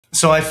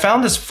So I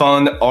found this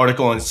fun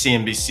article on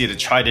CNBC to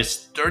try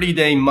this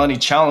 30-day money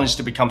challenge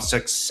to become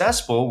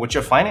successful with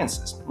your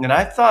finances. And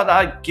I thought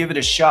I'd give it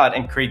a shot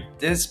and create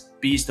this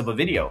beast of a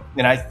video.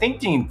 And I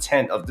think the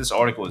intent of this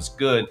article is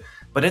good,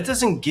 but it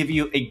doesn't give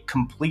you a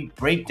complete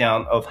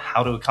breakdown of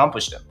how to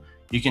accomplish them.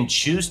 You can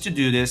choose to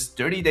do this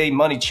 30-day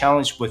money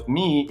challenge with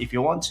me if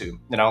you want to.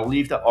 And I'll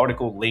leave the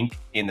article link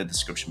in the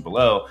description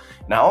below.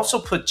 And I also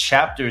put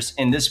chapters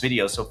in this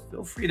video, so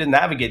feel free to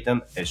navigate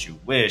them as you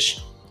wish.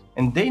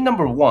 And day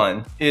number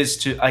 1 is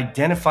to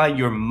identify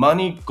your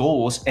money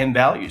goals and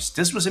values.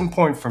 This was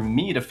important for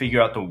me to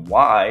figure out the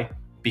why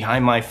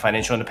behind my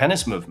financial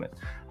independence movement.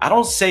 I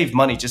don't save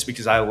money just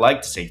because I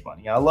like to save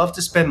money. I love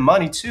to spend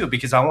money too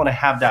because I want to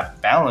have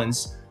that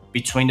balance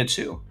between the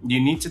two. You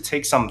need to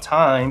take some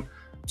time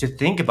to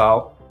think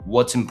about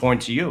what's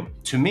important to you.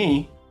 To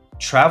me,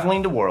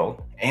 traveling the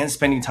world and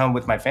spending time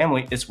with my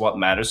family is what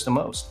matters the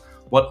most.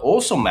 What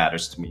also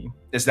matters to me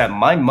is that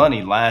my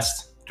money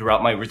lasts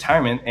throughout my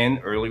retirement and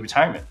early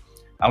retirement.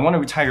 I want to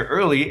retire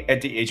early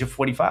at the age of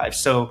 45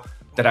 so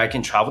that I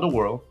can travel the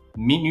world,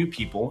 meet new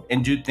people,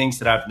 and do things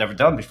that I've never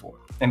done before.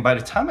 And by the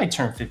time I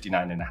turn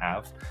 59 and a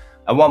half,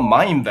 I want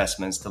my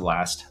investments to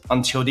last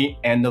until the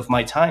end of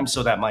my time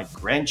so that my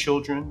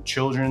grandchildren,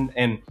 children,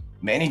 and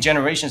many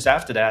generations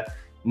after that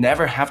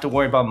never have to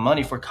worry about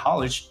money for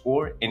college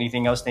or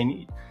anything else they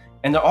need.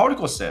 And the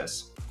article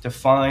says,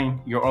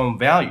 define your own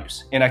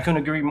values. And I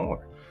couldn't agree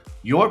more.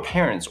 Your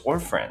parents or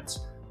friends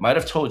might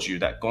have told you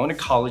that going to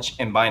college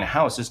and buying a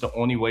house is the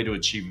only way to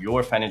achieve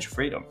your financial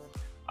freedom.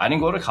 I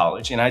didn't go to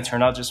college and I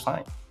turned out just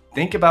fine.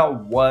 Think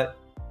about what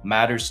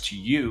matters to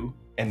you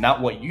and not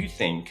what you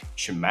think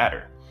should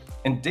matter.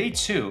 And day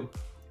 2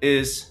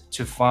 is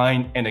to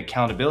find an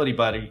accountability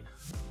buddy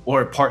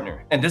or a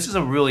partner. And this is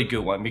a really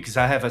good one because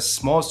I have a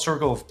small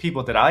circle of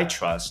people that I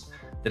trust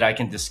that I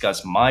can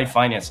discuss my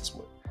finances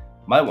with.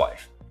 My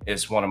wife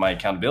is one of my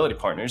accountability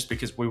partners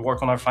because we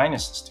work on our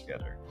finances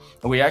together.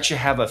 And we actually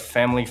have a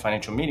family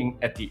financial meeting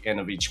at the end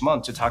of each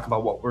month to talk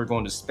about what we're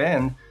going to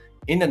spend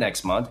in the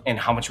next month and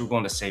how much we're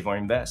going to save or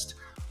invest.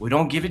 We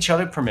don't give each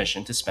other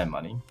permission to spend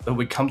money, but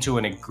we come to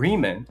an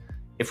agreement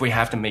if we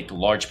have to make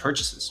large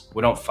purchases.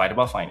 We don't fight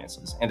about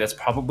finances. And that's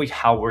probably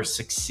how we're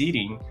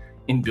succeeding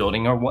in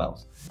building our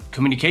wealth.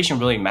 Communication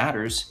really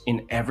matters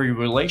in every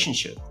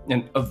relationship,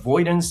 and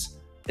avoidance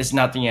is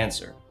not the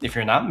answer. If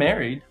you're not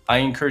married, I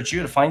encourage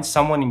you to find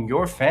someone in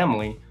your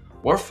family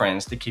or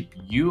friends to keep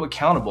you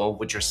accountable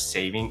with your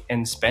saving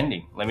and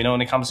spending. Let me know in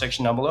the comment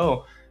section down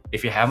below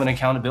if you have an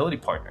accountability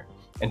partner.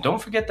 And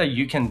don't forget that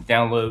you can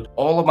download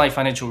all of my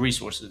financial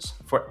resources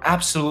for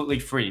absolutely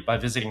free by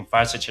visiting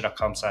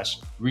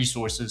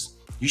firesidechat.com/resources.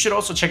 You should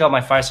also check out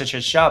my Fireside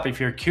Chat shop if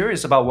you're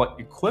curious about what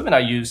equipment I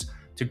use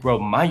to grow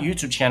my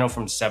YouTube channel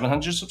from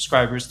 700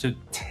 subscribers to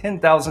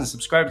 10,000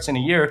 subscribers in a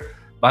year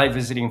by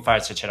visiting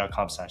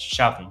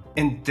firesidechat.com/shopping.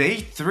 And day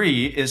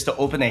 3 is to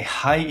open a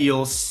high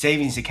yield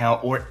savings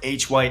account or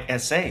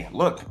HYSA.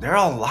 Look, there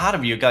are a lot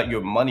of you got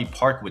your money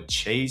parked with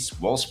Chase,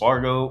 Wells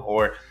Fargo,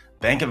 or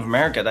Bank of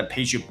America that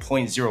pays you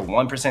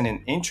 0.01%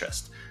 in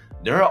interest.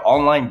 There are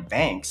online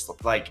banks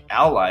like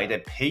Ally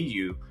that pay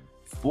you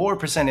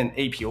 4% in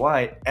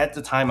APY at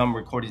the time I'm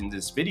recording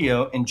this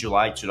video in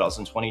July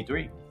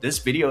 2023. This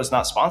video is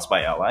not sponsored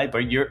by Ally,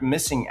 but you're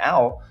missing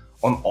out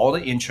on all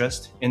the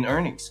interest and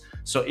earnings.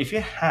 So if you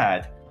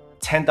had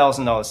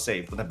 $10,000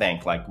 saved with a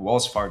bank like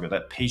Wells Fargo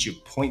that pays you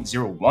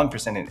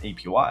 0.01% in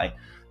APY,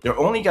 they're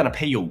only gonna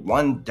pay you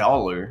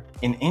 $1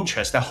 in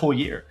interest that whole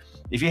year.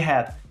 If you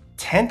had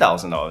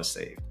 $10,000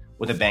 saved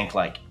with a bank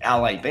like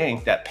Ally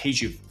Bank that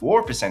pays you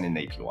 4% in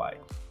APY,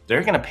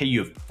 they're gonna pay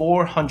you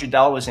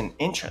 $400 in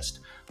interest.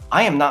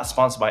 I am not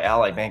sponsored by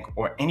Ally Bank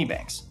or any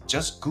banks.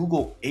 Just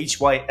Google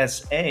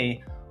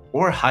HYSA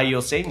or high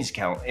yield savings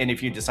account. And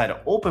if you decide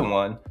to open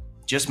one,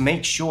 just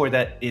make sure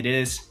that it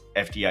is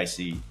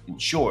FDIC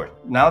insured.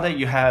 Now that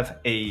you have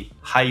a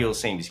high yield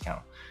savings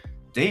account,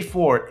 day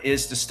 4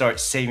 is to start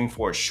saving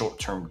for a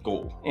short-term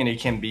goal. And it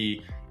can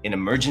be an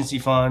emergency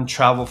fund,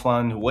 travel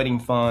fund, wedding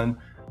fund,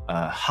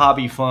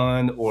 hobby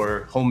fund,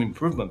 or home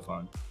improvement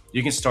fund.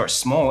 You can start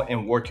small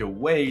and work your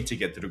way to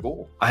get to the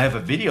goal. I have a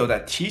video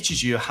that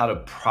teaches you how to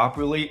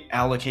properly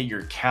allocate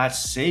your cash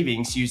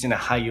savings using a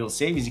high yield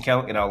savings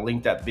account, and I'll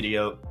link that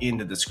video in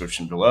the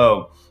description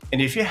below.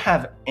 And if you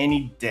have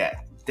any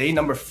debt, day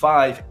number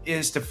 5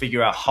 is to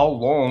figure out how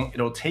long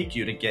it'll take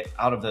you to get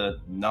out of the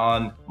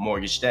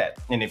non-mortgage debt.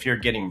 And if you're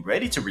getting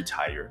ready to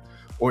retire,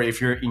 or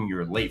if you're in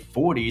your late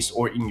 40s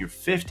or in your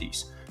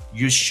 50s,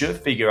 you should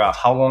figure out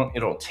how long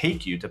it'll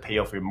take you to pay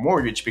off your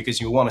mortgage because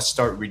you want to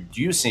start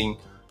reducing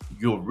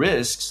your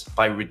risks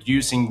by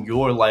reducing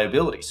your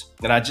liabilities.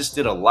 And I just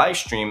did a live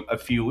stream a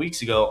few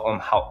weeks ago on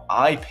how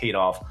I paid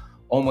off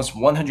almost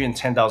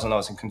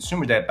 $110,000 in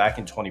consumer debt back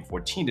in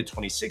 2014 to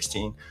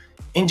 2016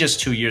 in just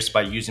 2 years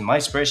by using my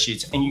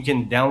spreadsheets. And you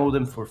can download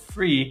them for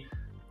free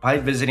by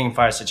visiting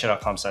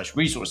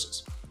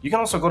firesidechat.com/resources. You can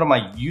also go to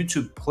my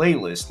YouTube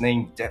playlist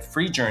named Debt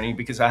Free Journey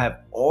because I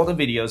have all the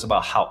videos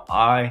about how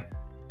I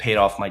paid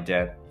off my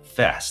debt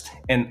fast.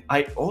 And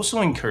I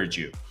also encourage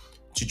you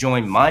to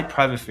join my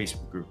private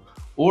Facebook group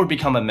or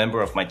become a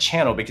member of my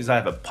channel, because I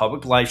have a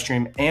public live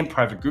stream and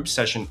private group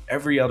session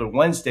every other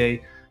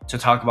Wednesday to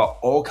talk about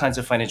all kinds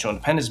of financial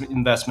independence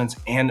investments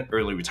and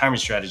early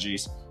retirement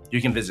strategies,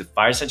 you can visit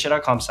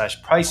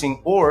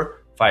firesightchat.com/pricing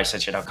or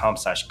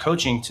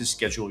firesightchat.com/coaching to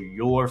schedule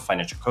your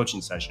financial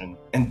coaching session.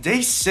 And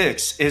day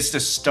 6 is to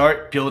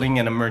start building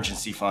an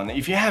emergency fund.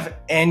 If you have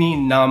any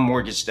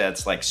non-mortgage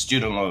debts like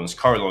student loans,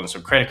 car loans,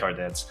 or credit card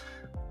debts,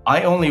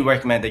 I only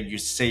recommend that you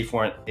save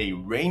for a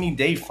rainy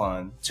day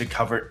fund to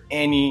cover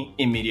any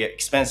immediate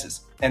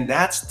expenses. And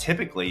that's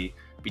typically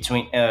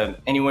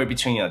anywhere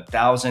between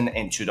 $1,000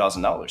 and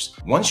 $2,000.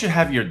 Once you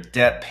have your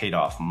debt paid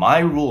off, my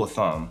rule of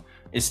thumb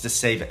is to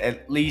save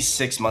at least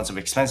 6 months of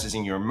expenses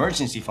in your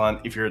emergency fund.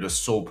 If you're the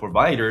sole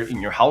provider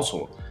in your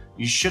household,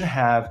 you should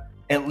have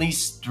at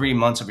least 3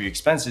 months of your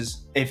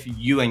expenses if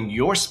you and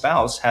your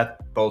spouse have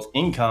both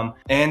income,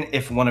 and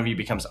if one of you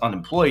becomes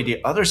unemployed,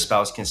 the other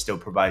spouse can still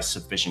provide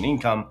sufficient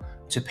income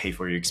to pay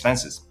for your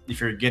expenses.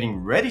 If you're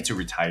getting ready to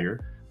retire,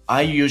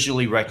 I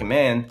usually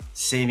recommend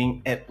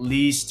saving at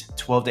least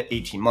 12 to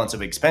 18 months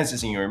of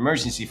expenses in your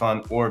emergency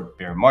fund or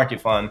bear market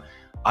fund.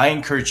 I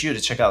encourage you to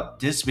check out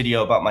this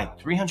video about my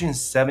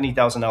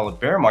 $370,000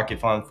 bear market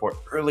fund for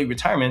early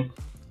retirement,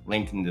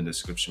 linked in the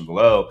description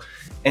below.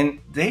 And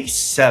day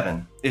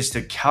 7 is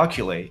to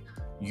calculate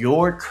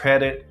your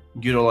credit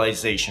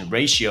utilization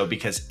ratio,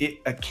 because it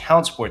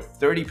accounts for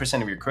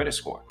 30% of your credit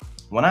score.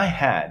 When I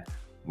had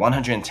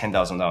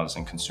 $110,000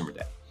 in consumer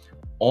debt,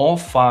 all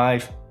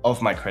 5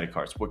 of my credit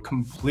cards were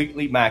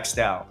completely maxed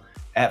out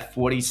at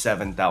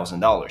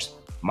 $47,000.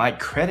 My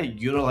credit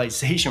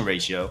utilization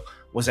ratio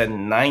was at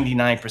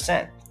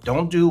 99%.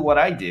 Don't do what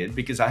I did,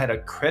 because I had a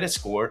credit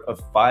score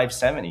of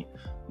 570.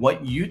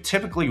 What you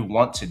typically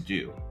want to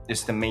do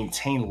is to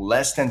maintain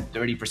less than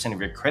 30%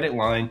 of your credit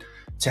line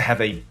to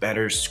have a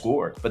better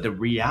score. But the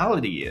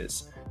reality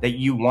is that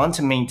you want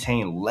to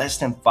maintain less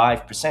than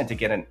 5% to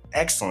get an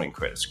excellent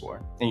credit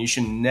score. And you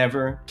should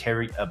never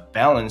carry a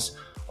balance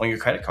on your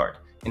credit card.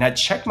 And I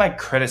check my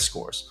credit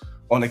scores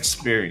on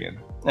Experian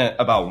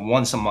about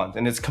once a month,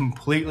 and it's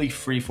completely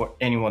free for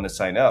anyone to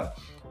sign up.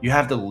 You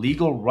have the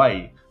legal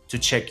right to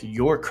check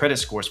your credit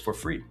scores for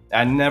free.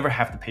 I never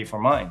have to pay for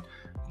mine.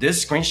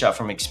 This screenshot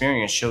from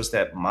Experian shows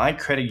that my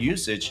credit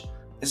usage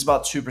is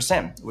about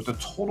 2%, with a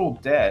total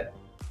debt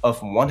of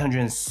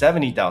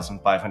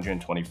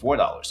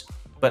 $170,524.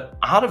 But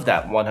out of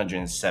that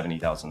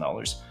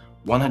 $170,000,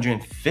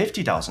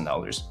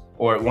 $150,000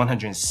 or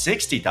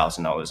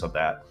 $160,000 of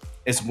that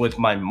is with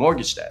my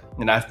mortgage debt.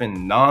 And I've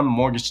been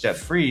non-mortgage debt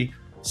free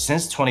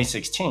since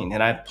 2016,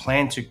 and I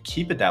plan to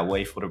keep it that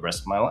way for the rest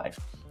of my life.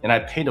 And I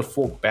pay the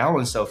full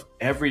balance of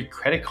every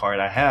credit card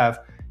I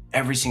have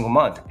every single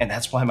month. And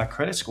that's why my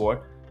credit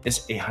score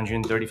is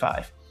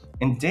 835.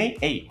 And day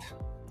 8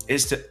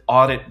 is to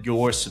audit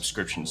your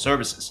subscription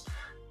services.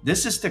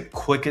 This is the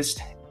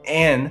quickest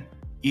and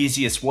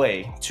easiest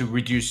way to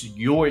reduce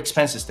your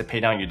expenses to pay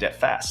down your debt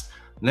fast.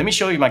 Let me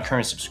show you my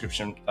current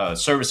subscription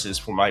services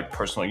for my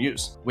personal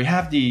use. We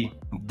have the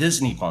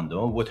Disney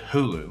bundle with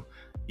Hulu,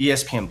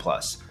 ESPN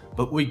Plus,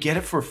 but we get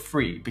it for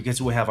free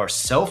because we have our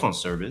cell phone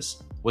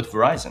service with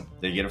Verizon.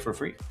 They get it for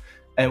free.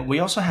 And we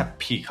also have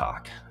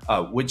Peacock,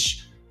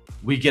 which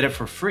we get it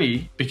for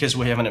free because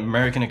we have an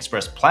American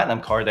Express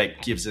Platinum card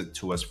that gives it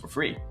to us for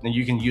free. And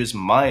you can use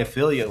my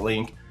affiliate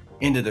link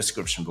in the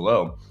description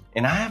below.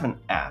 And I have an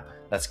app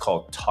that's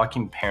called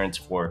Talking Parents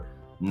for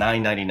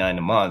 $9.99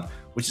 a month,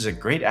 which is a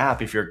great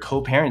app if you're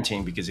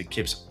co-parenting because it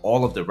keeps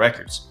all of the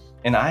records.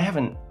 And I have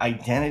an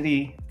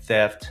identity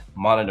theft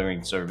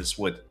monitoring service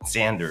with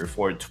Xander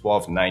for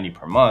 $12.90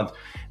 per month.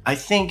 I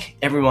think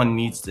everyone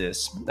needs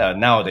this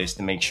nowadays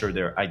to make sure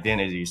their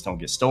identities don't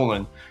get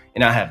stolen.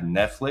 And I have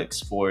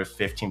Netflix for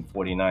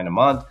 $15.49 a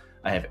month.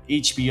 I have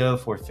HBO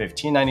for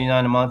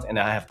 $15.99 a month. And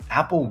I have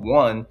Apple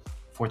One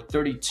for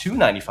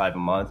 $32.95 a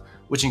month,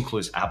 which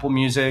includes Apple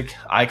Music,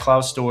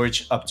 iCloud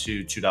storage up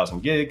to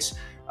 2,000 gigs,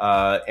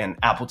 and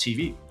Apple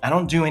TV. I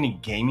don't do any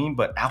gaming,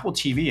 but Apple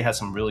TV has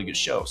some really good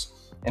shows.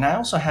 And I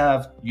also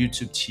have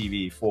YouTube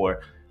TV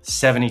for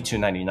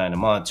 $72.99 a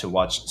month to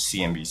watch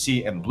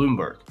CNBC and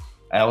Bloomberg.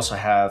 I also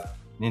have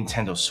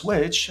Nintendo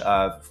Switch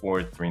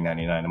for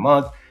 $3.99 a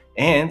month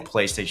and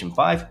PlayStation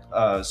 5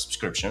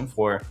 subscription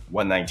for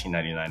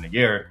 $119.99 a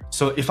year.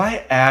 So if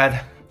I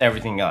add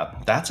everything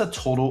up, that's a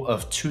total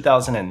of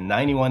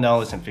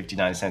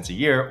 $2,091.59 a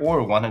year, or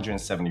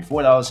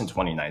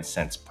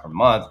 $174.29 per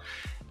month.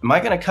 Am I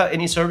going to cut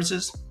any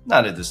services?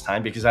 Not at this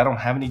time, because I don't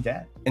have any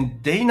debt.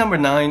 And day number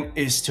 9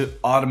 is to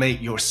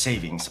automate your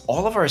savings.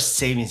 All of our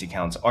savings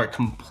accounts are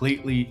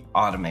completely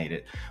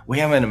automated. We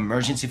have an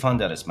emergency fund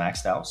that is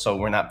maxed out, so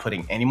we're not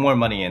putting any more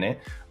money in it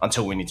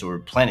until we need to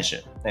replenish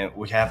it. And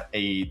we have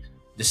a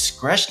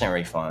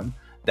discretionary fund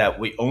that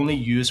we only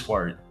use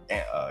for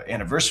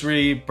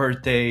anniversary,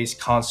 birthdays,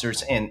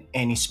 concerts, and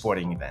any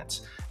sporting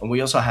events. And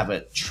we also have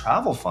a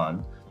travel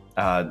fund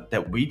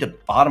that we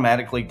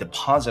automatically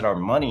deposit our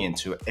money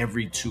into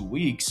every 2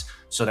 weeks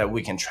so that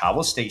we can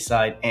travel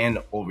stateside and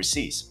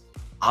overseas.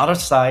 Out of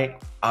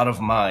sight, out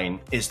of mind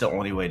is the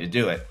only way to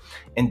do it.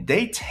 And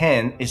day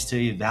 10 is to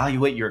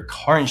evaluate your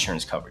car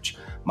insurance coverage.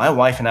 My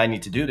wife and I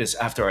need to do this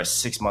after our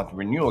 6-month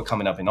renewal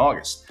coming up in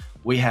August.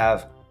 We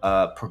have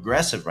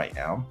Progressive right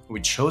now. We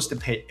chose to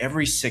pay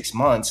every 6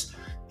 months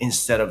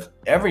instead of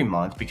every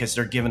month because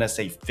they're giving us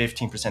a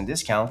 15%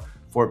 discount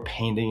for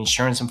paying the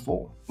insurance in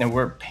full. And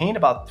we're paying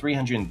about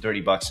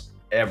 $330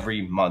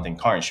 every month in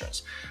car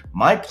insurance.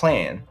 My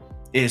plan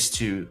is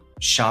to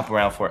shop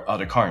around for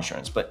other car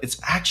insurance, but it's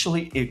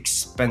actually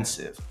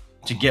expensive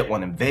to get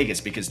one in Vegas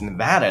because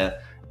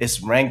Nevada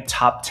is ranked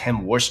top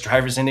 10 worst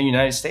drivers in the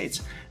United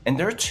States. And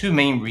there are two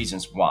main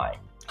reasons why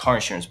car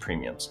insurance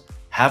premiums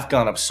have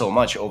gone up so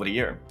much over the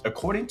year.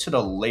 According to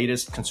the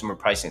latest Consumer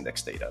Price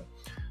Index data,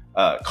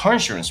 car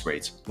insurance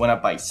rates went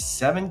up by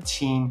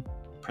 17%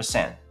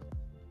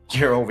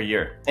 year over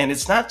year. And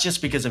it's not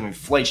just because of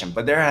inflation,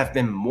 but there have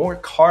been more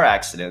car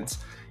accidents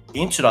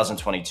in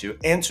 2022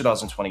 and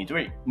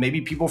 2023.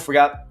 Maybe people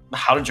forgot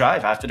how to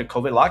drive after the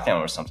COVID lockdown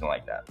or something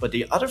like that. But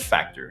the other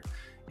factor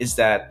is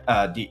that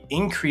the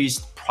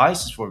increased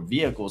prices for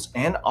vehicles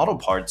and auto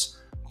parts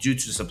due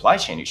to supply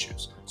chain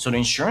issues. So the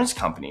insurance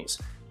companies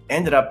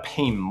ended up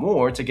paying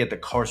more to get the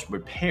cars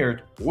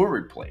repaired or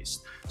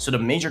replaced. So the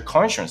major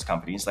car insurance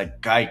companies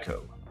like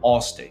Geico,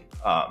 Allstate,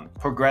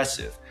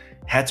 Progressive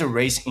had to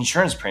raise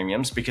insurance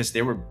premiums because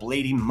they were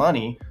bleeding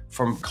money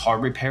from car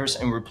repairs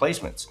and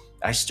replacements.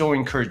 I still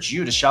encourage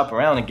you to shop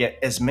around and get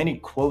as many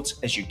quotes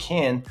as you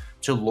can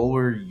to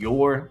lower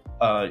your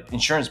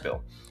insurance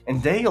bill.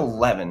 And day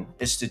 11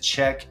 is to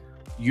check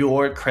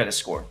your credit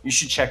score. You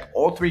should check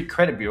all 3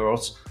 credit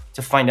bureaus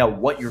to find out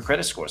what your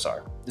credit scores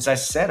are. As I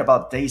said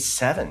about day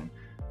 7,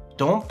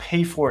 don't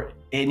pay for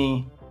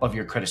any of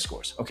your credit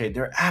scores. Okay,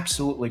 they're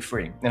absolutely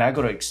free. And I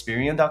go to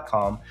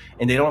Experian.com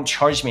and they don't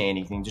charge me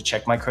anything to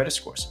check my credit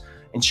scores.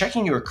 And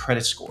checking your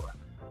credit score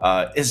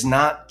is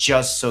not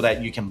just so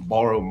that you can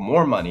borrow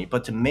more money,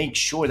 but to make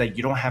sure that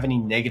you don't have any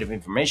negative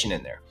information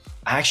in there.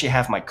 I actually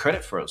have my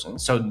credit frozen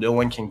so no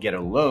one can get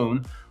a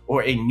loan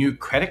or a new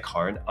credit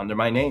card under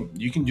my name.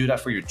 You can do that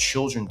for your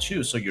children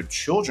too, so your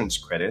children's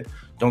credit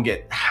don't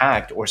get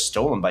hacked or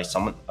stolen by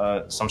some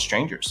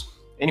strangers.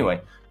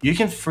 Anyway, you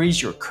can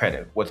freeze your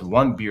credit with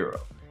one bureau,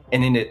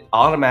 and then it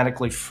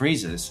automatically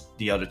freezes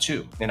the other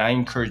 2. And I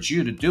encourage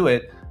you to do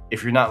it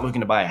if you're not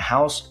looking to buy a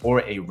house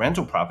or a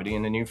rental property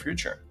in the near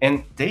future.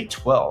 And day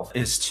 12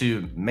 is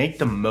to make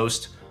the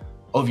most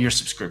of your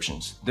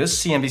subscriptions.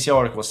 This CNBC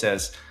article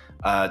says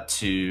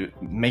to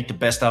make the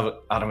best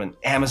out of an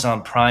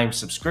Amazon Prime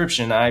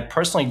subscription. I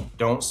personally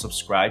don't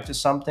subscribe to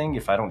something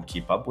if I don't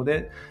keep up with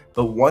it.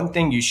 But one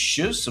thing you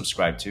should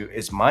subscribe to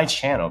is my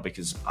channel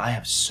because I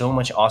have so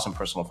much awesome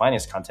personal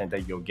finance content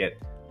that you'll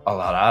get a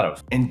lot out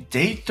of. And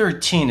day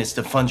 13 is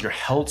to fund your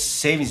health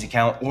savings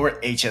account or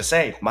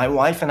HSA. My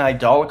wife and I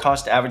dollar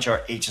cost average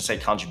our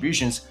HSA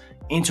contributions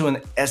into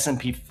an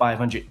S&P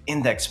 500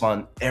 index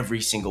fund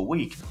every single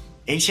week.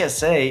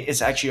 HSA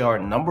is actually our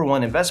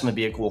 #1 investment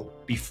vehicle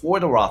before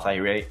the Roth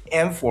IRA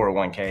and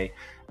 401k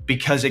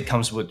because it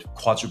comes with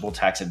quadruple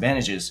tax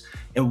advantages,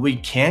 and we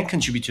can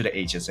contribute to the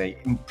HSA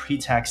in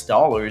pre-tax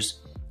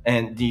dollars,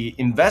 and the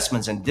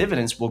investments and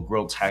dividends will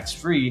grow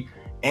tax-free,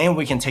 and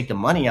we can take the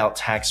money out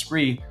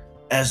tax-free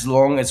as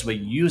long as we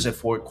use it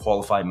for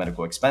qualified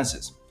medical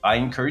expenses. I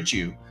encourage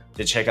you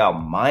to check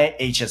out my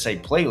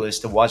HSA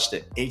playlist to watch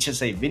the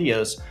HSA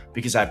videos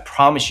because I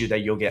promise you that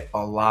you'll get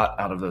a lot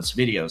out of those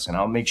videos, and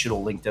I'll make sure to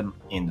link them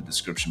in the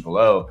description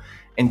below.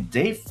 And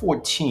day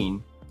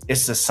 14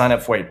 is to sign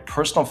up for a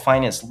personal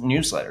finance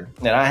newsletter.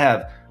 And I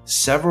have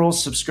several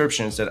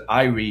subscriptions that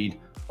I read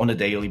on a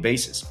daily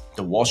basis.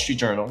 The Wall Street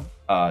Journal,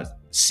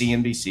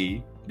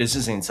 CNBC,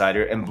 Business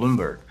Insider, and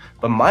Bloomberg.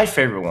 But my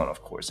favorite one,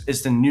 of course,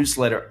 is the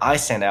newsletter I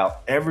send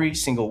out every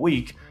single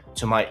week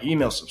to my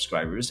email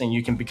subscribers, and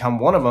you can become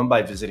one of them by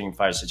visiting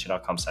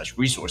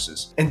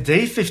firesuch.com/resources. And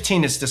day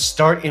 15 is to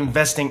start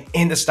investing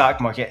in the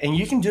stock market, and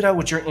you can do that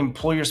with your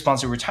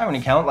employer-sponsored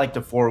retirement account like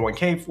the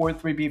 401k,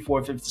 403b,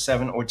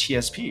 457, or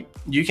TSP.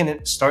 You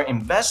can start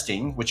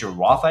investing with your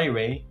Roth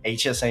IRA,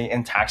 HSA,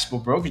 and taxable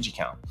brokerage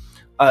account.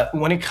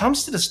 When it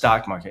comes to the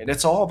stock market,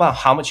 it's all about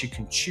how much you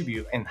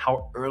contribute and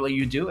how early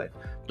you do it.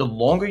 The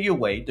longer you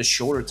wait, the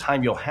shorter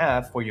time you'll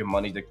have for your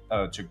money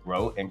to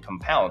grow and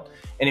compound.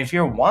 And if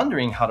you're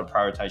wondering how to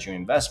prioritize your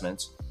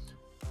investments,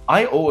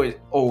 I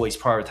always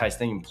prioritize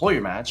the employer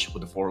match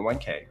with the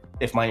 401k.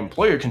 If my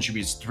employer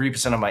contributes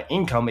 3% of my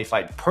income, if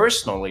I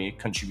personally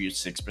contribute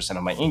 6%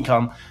 of my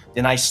income,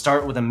 then I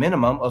start with a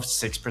minimum of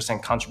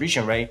 6%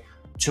 contribution rate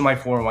to my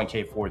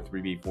 401k,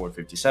 403b,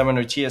 457,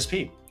 or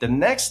TSP. The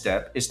next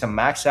step is to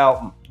max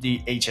out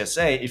the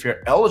HSA if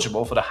you're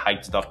eligible for the high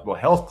deductible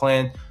health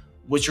plan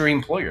with your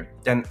employer.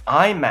 Then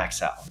I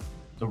max out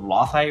the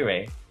Roth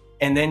IRA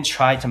and then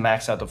try to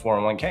max out the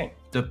 401k.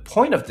 The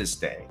point of this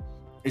day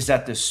is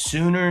that the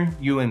sooner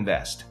you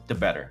invest, the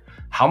better.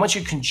 How much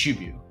you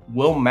contribute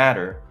will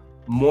matter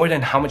more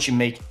than how much you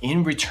make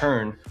in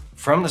return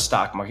from the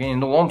stock market in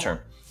the long term.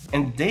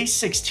 And day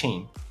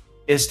 16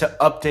 is to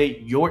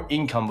update your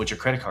income with your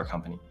credit card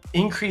company.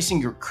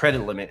 increasing your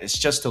credit limit is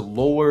just to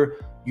lower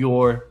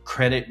your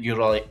credit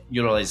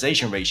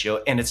utilization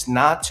ratio, and it's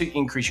not to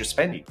increase your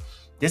spending.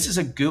 This is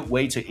a good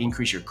way to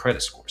increase your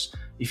credit scores.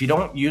 If you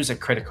don't use a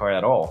credit card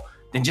at all,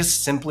 then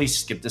just simply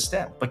skip the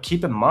step. But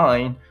keep in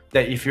mind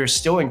that if you're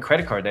still in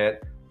credit card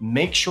debt,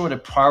 make sure to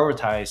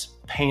prioritize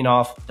paying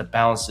off the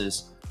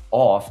balances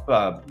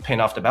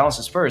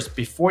first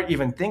before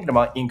even thinking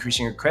about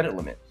increasing your credit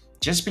limit.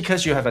 Just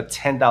because you have a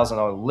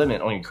 $10,000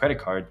 limit on your credit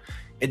card,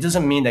 it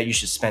doesn't mean that you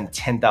should spend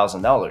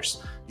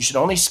 $10,000. You should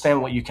only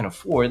spend what you can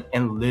afford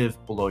and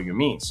live below your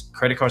means.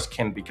 Credit cards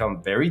can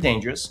become very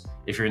dangerous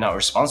if you're not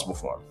responsible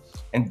for them.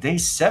 And day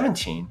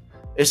 17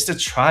 is to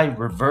try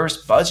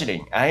reverse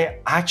budgeting. I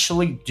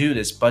actually do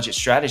this budget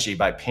strategy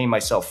by paying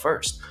myself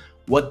first.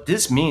 What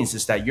this means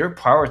is that you're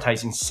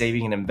prioritizing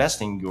saving and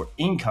investing your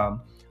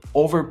income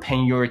over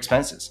paying your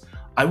expenses.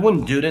 I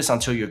wouldn't do this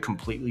until you're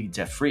completely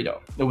debt-free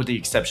though, with the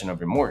exception of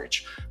your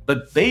mortgage.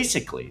 But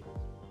basically,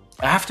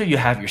 after you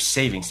have your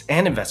savings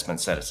and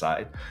investments set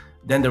aside,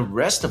 then the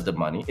rest of the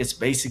money is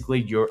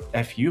basically your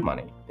FU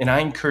money. And I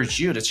encourage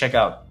you to check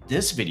out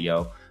this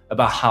video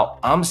about how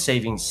I'm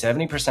saving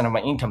 70% of my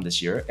income this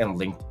year, and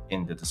linked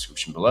in the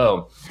description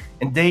below.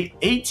 And day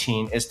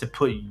 18 is to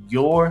put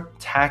your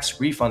tax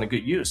refund to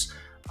good use.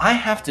 I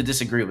have to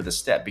disagree with this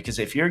step, because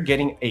if you're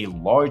getting a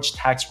large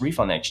tax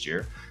refund next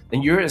year,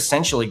 then you're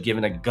essentially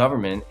giving the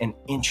government an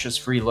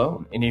interest-free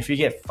loan. And if you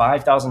get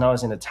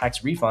 $5,000 in a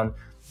tax refund,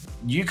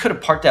 you could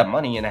have parked that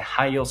money in a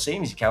high-yield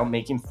savings account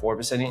making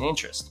 4% in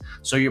interest.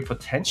 So you're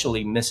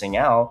potentially missing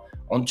out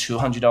on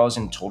 $200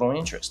 in total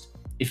interest.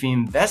 If you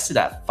invested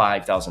that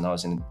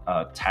 $5,000 in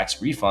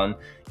tax refund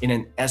in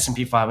an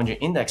S&P 500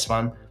 index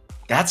fund,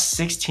 that's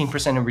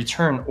 16% in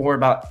return, or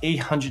about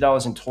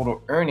 $800 in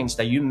total earnings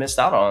that you missed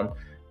out on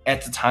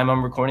at the time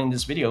I'm recording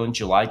this video in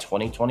July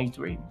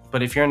 2023.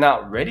 But if you're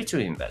not ready to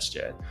invest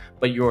yet,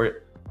 but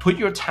put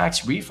your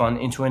tax refund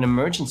into an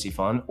emergency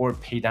fund or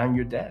pay down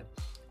your debt,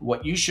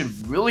 what you should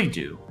really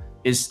do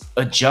is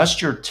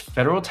adjust your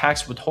federal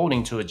tax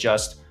withholding to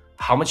adjust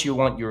how much you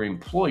want your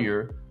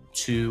employer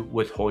to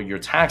withhold your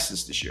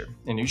taxes this year.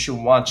 And you should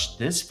watch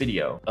this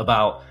video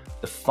about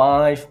the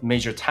 5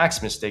 major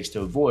tax mistakes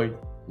to avoid,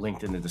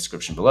 linked in the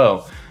description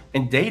below.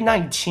 And day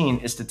 19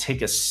 is to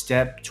take a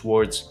step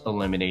towards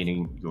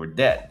eliminating your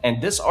debt.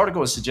 And this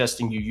article is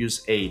suggesting you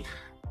use a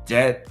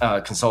debt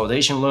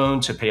consolidation loan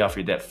to pay off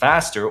your debt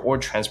faster, or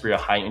transfer your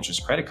high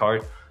interest credit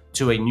card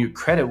to a new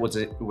credit with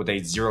a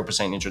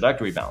 0%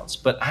 introductory balance.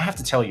 But I have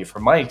to tell you,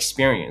 from my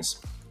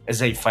experience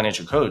as a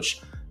financial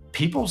coach,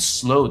 people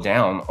slow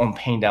down on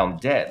paying down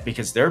debt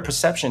because their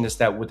perception is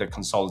that with a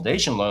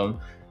consolidation loan,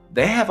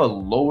 they have a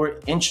lower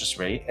interest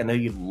rate and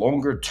a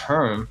longer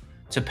term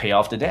to pay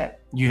off the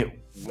debt. You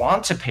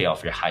want to pay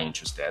off your high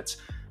interest debts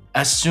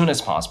as soon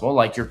as possible,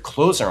 like your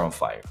clothes are on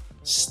fire.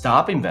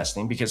 Stop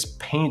investing, because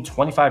paying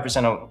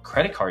 25% on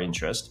credit card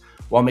interest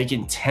while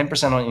making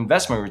 10% on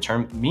investment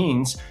return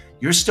means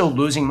you're still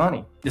losing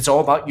money. It's all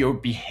about your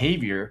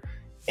behavior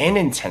and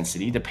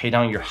intensity to pay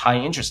down your high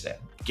interest debt.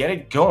 Get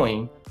it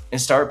going and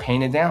start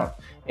paying it down.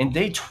 And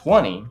day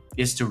 20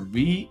 is to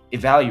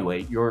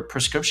reevaluate your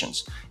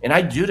prescriptions. And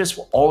I do this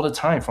all the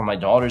time for my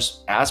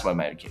daughter's asthma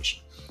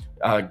medication.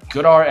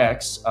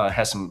 GoodRx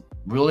has some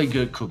really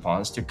good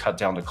coupons to cut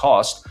down the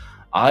cost.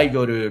 I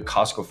go to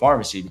Costco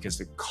Pharmacy because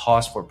the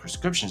cost for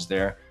prescriptions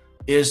there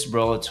is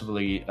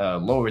relatively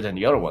lower than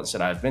the other ones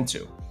that I've been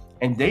to.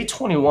 And day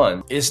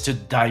 21 is to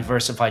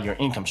diversify your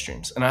income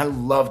streams. And I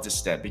love this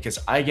step because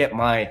I get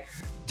my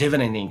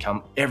dividend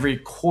income every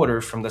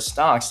quarter from the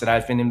stocks that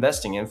I've been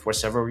investing in for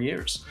several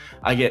years.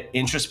 I get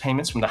interest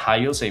payments from the high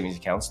yield savings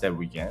accounts that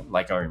we get,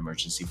 like our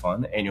emergency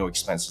fund, annual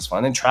expenses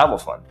fund, and travel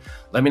fund.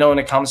 Let me know in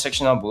the comment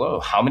section down below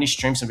how many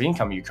streams of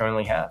income you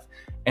currently have.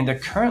 And the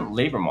current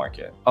labor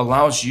market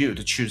allows you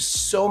to choose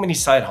so many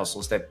side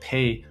hustles that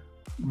pay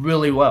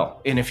really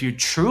well. And if you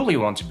truly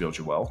want to build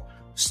your wealth,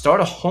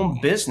 start a home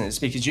business,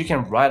 because you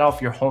can write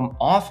off your home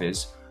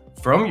office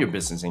from your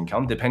business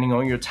income depending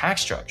on your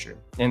tax structure.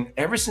 And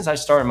ever since I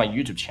started my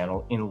YouTube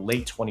channel in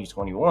late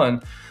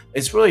 2021,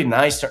 it's really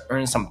nice to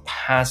earn some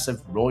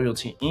passive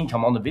royalty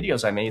income on the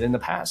videos I made in the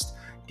past.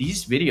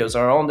 These videos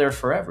are on there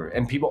forever,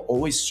 and people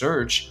always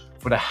search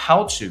for the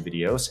how-to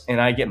videos,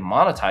 and I get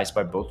monetized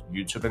by both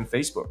YouTube and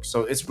Facebook.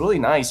 So it's really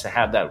nice to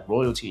have that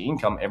royalty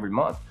income every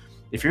month.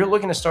 If you're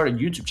looking to start a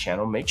YouTube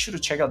channel, make sure to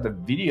check out the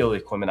video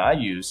equipment I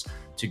use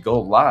to go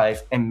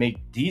live and make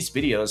these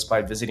videos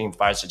by visiting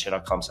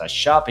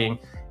firesightchat.com/shopping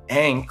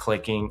and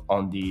clicking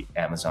on the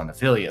Amazon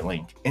affiliate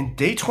link. And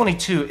day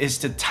 22 is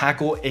to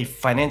tackle a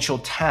financial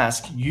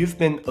task you've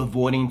been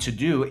avoiding to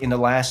do in the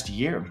last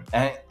year.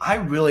 And I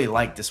really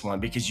like this one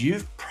because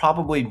you've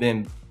probably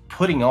been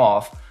putting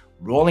off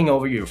rolling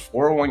over your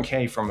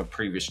 401k from a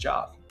previous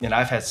job. And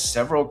I've had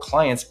several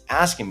clients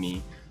asking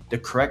me the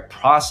correct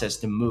process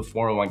to move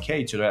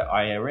 401k to the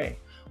IRA.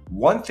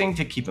 One thing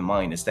to keep in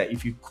mind is that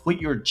if you quit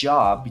your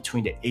job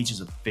between the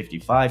ages of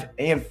 55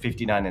 and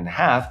 59 and a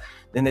half,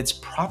 then it's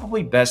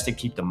probably best to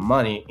keep the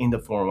money in the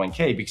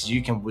 401k because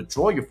you can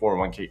withdraw your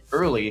 401k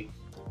early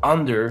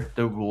under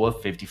the rule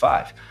of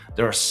 55.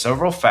 There are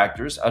several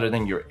factors other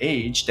than your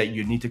age that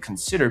you need to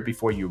consider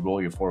before you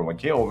roll your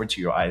 401k over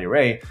to your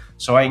IRA.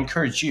 So I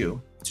encourage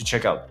you to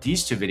check out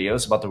these two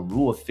videos about the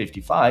rule of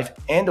 55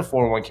 and the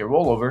 401k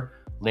rollover,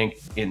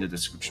 linked in the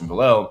description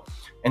below.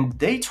 And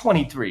day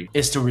 23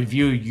 is to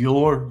review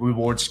your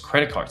rewards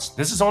credit cards.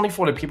 This is only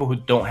for the people who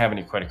don't have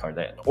any credit card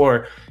debt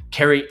or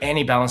carry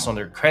any balance on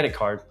their credit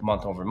card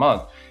month over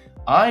month.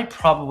 I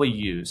probably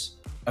use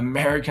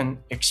American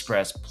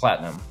Express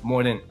Platinum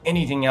more than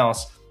anything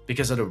else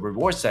because of the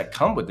rewards that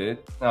come with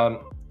it.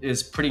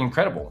 Is pretty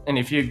incredible. And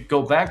if you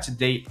go back to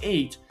day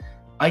 8,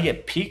 I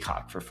get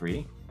Peacock for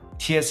free,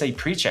 TSA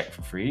PreCheck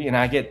for free, and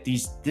I get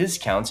these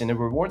discounts in the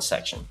rewards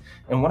section.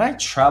 And when I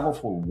travel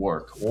for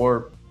work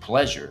or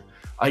pleasure,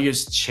 I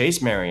use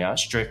Chase Marriott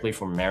strictly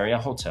for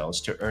Marriott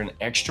hotels to earn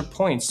extra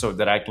points so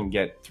that I can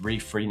get 3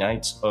 free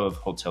nights of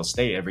hotel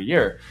stay every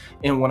year.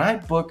 And when I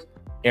book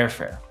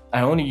airfare,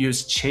 I only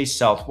use Chase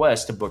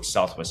Southwest to book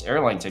Southwest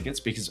airline tickets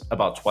because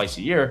about twice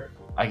a year,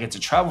 I get to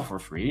travel for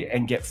free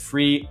and get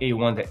free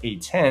A1 to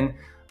A10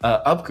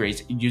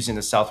 upgrades using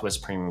the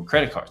Southwest Premium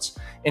credit cards.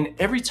 And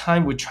every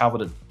time we travel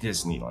to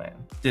Disneyland,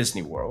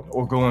 Disney World,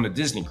 or go on a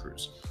Disney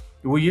cruise,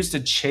 we use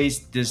the Chase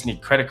Disney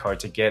credit card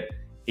to get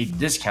a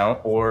discount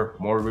or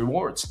more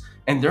rewards.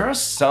 And there are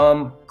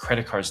some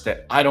credit cards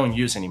that I don't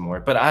use anymore,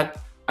 but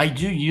I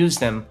do use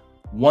them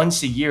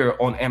once a year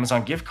on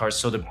Amazon gift cards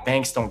so the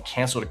banks don't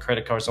cancel the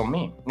credit cards on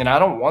me. And I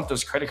don't want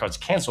those credit cards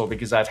canceled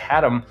because I've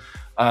had them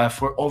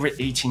for over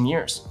 18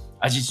 years.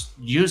 I just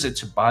use it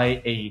to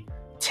buy a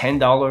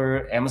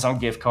 $10 Amazon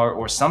gift card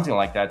or something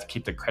like that to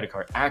keep the credit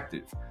card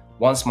active.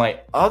 Once my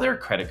other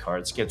credit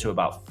cards get to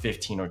about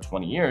 15 or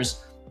 20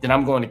 years, then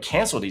I'm going to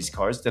cancel these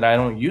cards that I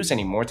don't use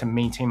anymore to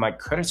maintain my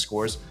credit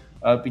scores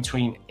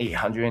between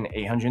 800 and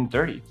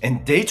 830.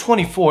 And day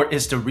 24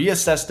 is to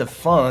reassess the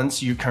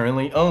funds you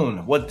currently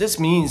own. What this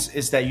means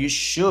is that you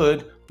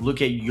should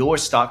look at your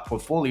stock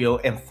portfolio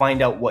and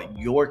find out what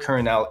your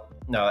current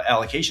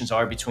allocations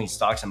are between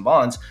stocks and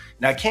bonds.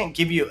 Now, I can't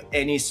give you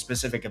any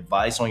specific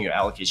advice on your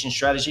allocation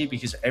strategy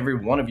because every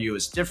one of you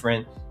is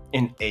different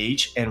in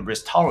age and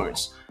risk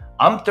tolerance.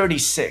 I'm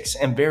 36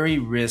 and very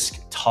risk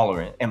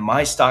tolerant, and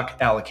my stock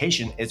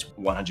allocation is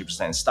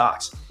 100%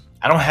 stocks.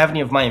 I don't have any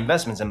of my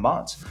investments in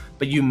bonds,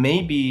 but you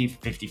may be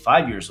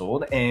 55 years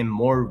old and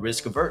more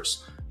risk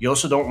averse. You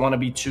also don't want to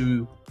be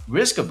too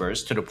risk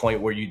averse to the point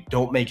where you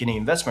don't make any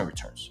investment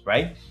returns,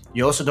 right?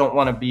 You also don't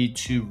want to be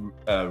too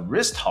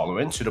risk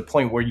tolerant to the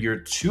point where you're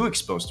too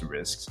exposed to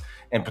risks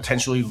and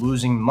potentially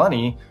losing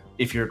money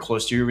if you're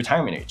close to your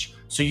retirement age.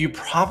 So you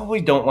probably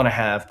don't want to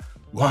have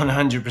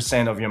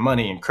 100% of your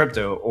money in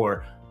crypto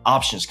or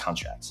options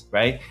contracts,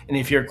 right? And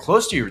if you're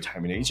close to your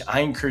retirement age,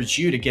 I encourage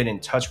you to get in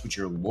touch with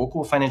your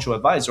local financial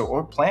advisor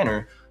or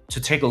planner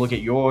to take a look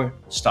at your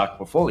stock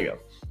portfolio.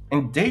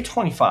 And day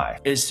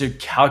 25 is to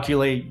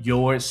calculate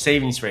your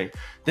savings rate.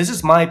 This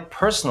is my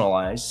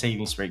personalized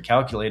savings rate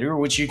calculator,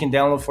 which you can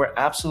download for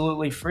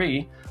absolutely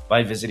free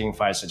by visiting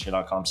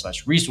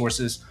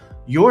firesuch.com/resources.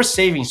 Your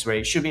savings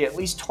rate should be at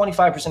least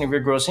 25% of your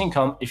gross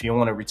income if you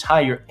want to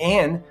retire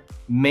and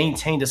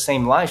maintain the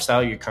same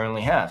lifestyle you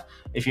currently have.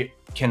 If you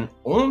can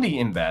only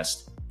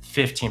invest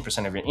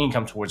 15% of your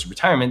income towards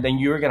retirement, then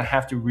you're going to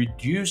have to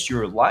reduce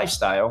your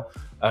lifestyle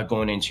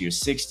going into your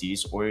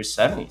 60s or your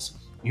 70s.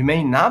 You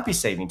may not be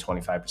saving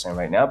 25%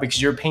 right now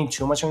because you're paying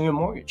too much on your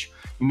mortgage.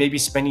 You may be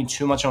spending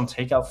too much on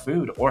takeout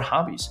food or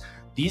hobbies.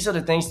 These are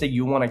the things that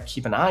you want to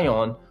keep an eye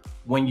on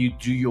when you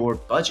do your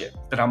budget.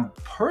 But I'm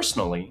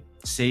personally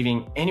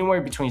saving anywhere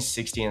between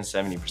 60 and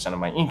 70% of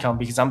my income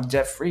because I'm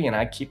debt free and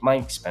I keep my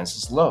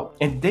expenses low.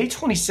 And day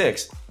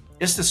 26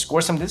 is to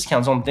score some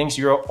discounts on things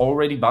you're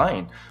already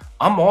buying.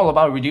 I'm all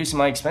about reducing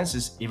my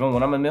expenses even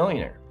when I'm a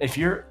millionaire. If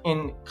you're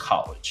in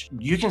college,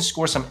 you can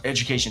score some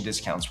education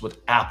discounts with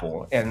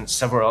Apple and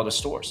several other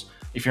stores.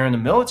 If you're in the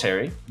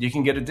military, you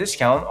can get a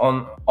discount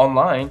on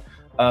online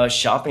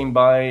shopping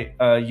by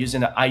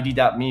using the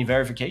ID.me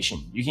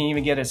verification. You can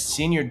even get a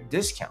senior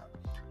discount,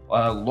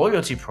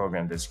 loyalty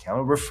program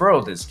discount,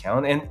 referral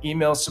discount, and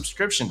email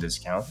subscription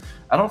discount.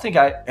 I don't think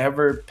I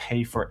ever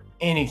pay for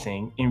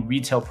anything in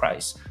retail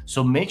price.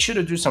 So make sure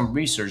to do some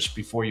research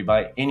before you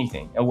buy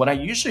anything. And what I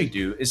usually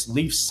do is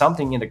leave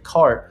something in the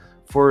cart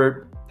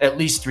for at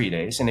least 3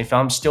 days. And if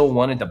I'm still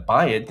wanting to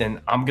buy it,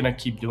 then I'm gonna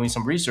keep doing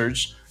some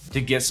research to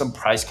get some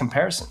price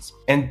comparisons.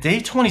 And day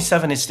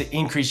 27 is to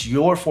increase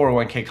your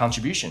 401k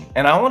contribution.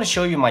 And I wanna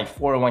show you my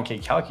 401k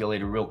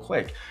calculator real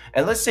quick.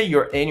 And let's say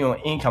your annual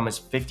income is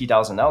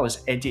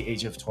 $50,000 at the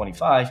age of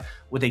 25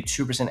 with a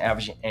 2%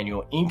 average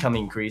annual income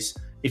increase.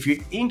 If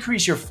you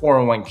increase your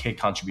 401k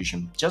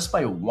contribution just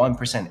by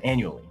 1%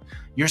 annually,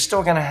 you're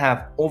still gonna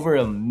have over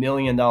 $1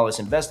 million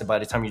invested by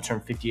the time you turn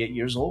 58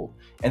 years old.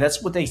 And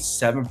that's with a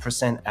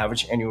 7%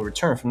 average annual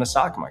return from the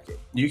stock market.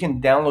 You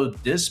can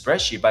download this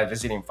spreadsheet by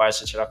visiting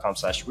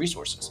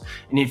firesuch.com/resources.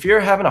 And if you're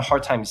having a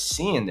hard time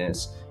seeing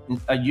this,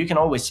 you can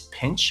always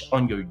pinch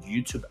on your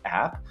YouTube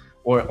app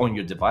or on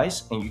your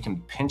device, and you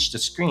can pinch the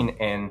screen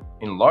and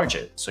enlarge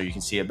it so you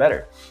can see it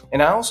better.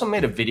 And I also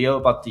made a video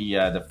about the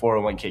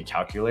 401k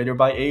calculator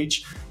by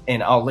age,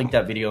 and I'll link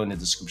that video in the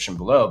description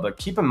below. But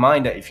keep in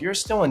mind that if you're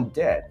still in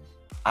debt,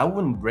 I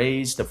wouldn't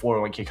raise the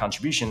 401k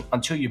contribution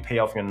until you pay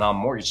off your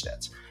non-mortgage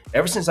debts.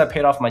 Ever since I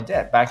paid off my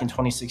debt back in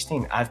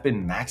 2016, I've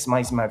been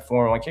maximizing my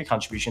 401k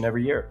contribution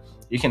every year.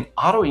 You can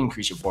auto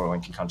increase your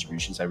 401k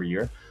contributions every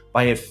year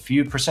by a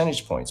few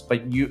percentage points,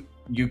 but you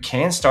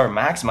can start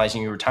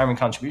maximizing your retirement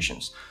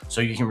contributions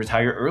so you can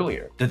retire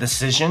earlier. The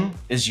decision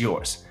is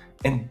yours.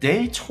 And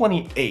day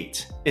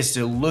 28 is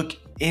to look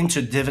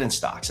into dividend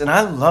stocks. And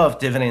I love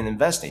dividend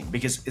investing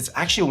because it's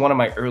actually one of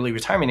my early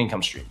retirement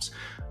income streams.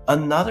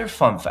 Another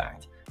fun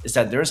fact is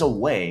that there's a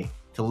way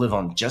to live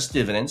on just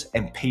dividends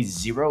and pay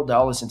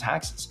 $0 in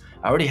taxes.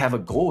 I already have a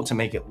goal to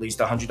make at least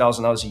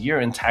 $100,000 a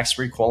year in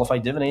tax-free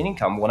qualified dividend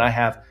income when I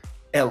have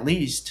at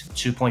least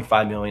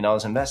 $2.5 million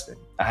invested.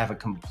 I have a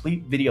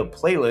complete video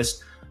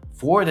playlist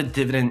for the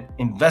dividend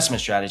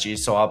investment strategy,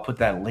 so I'll put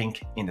that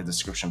link in the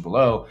description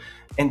below.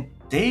 And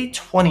day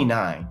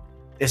 29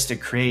 is to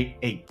create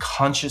a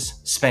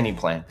conscious spending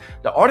plan.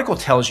 The article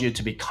tells you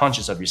to be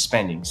conscious of your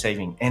spending,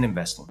 saving, and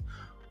investing.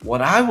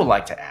 What I would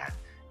like to add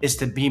is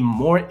to be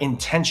more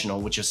intentional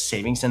with your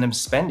savings and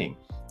spending.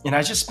 And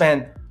I just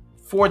spent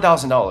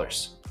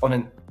 $4,000 on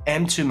an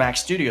M2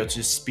 Max Studio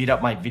to speed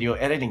up my video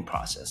editing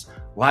process,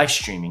 live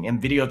streaming,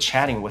 and video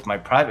chatting with my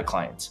private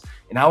clients.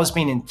 And I was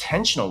being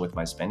intentional with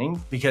my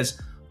spending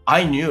because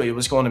I knew it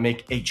was going to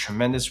make a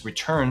tremendous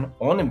return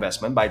on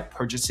investment by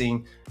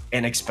purchasing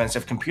an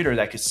expensive computer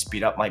that could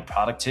speed up my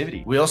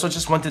productivity. We also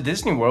just went to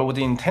Disney World with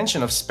the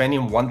intention of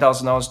spending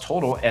 $1,000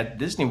 total at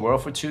Disney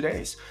World for 2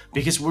 days.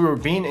 Because we were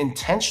being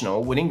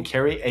intentional, we didn't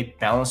carry a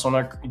balance on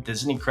our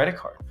Disney credit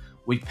card.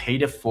 We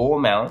paid a full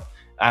amount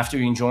after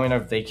enjoying our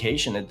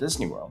vacation at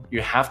Disney World.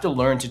 You have to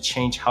learn to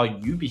change how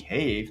you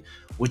behave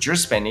with your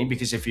spending,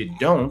 because if you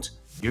don't,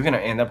 you're gonna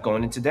end up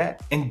going into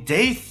debt. And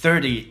day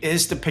 30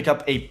 is to pick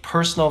up a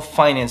personal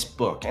finance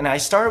book. And I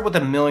started with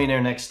The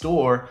Millionaire Next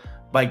Door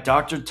by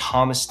Dr.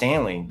 Thomas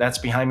Stanley. That's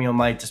behind me on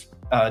my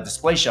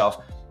display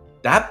shelf.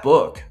 That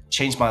book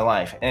changed my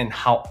life and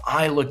how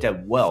I looked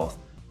at wealth,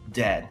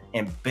 debt,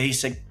 and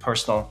basic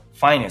personal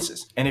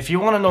finances. And if you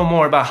want to know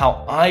more about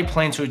how I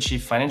plan to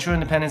achieve financial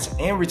independence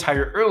and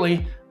retire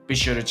early, be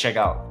sure to check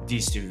out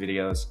these 2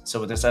 videos. So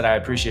with that said, I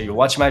appreciate you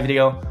watching my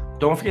video.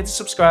 Don't forget to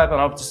subscribe, and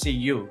I hope to see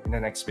you in the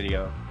next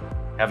video.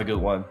 Have a good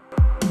one.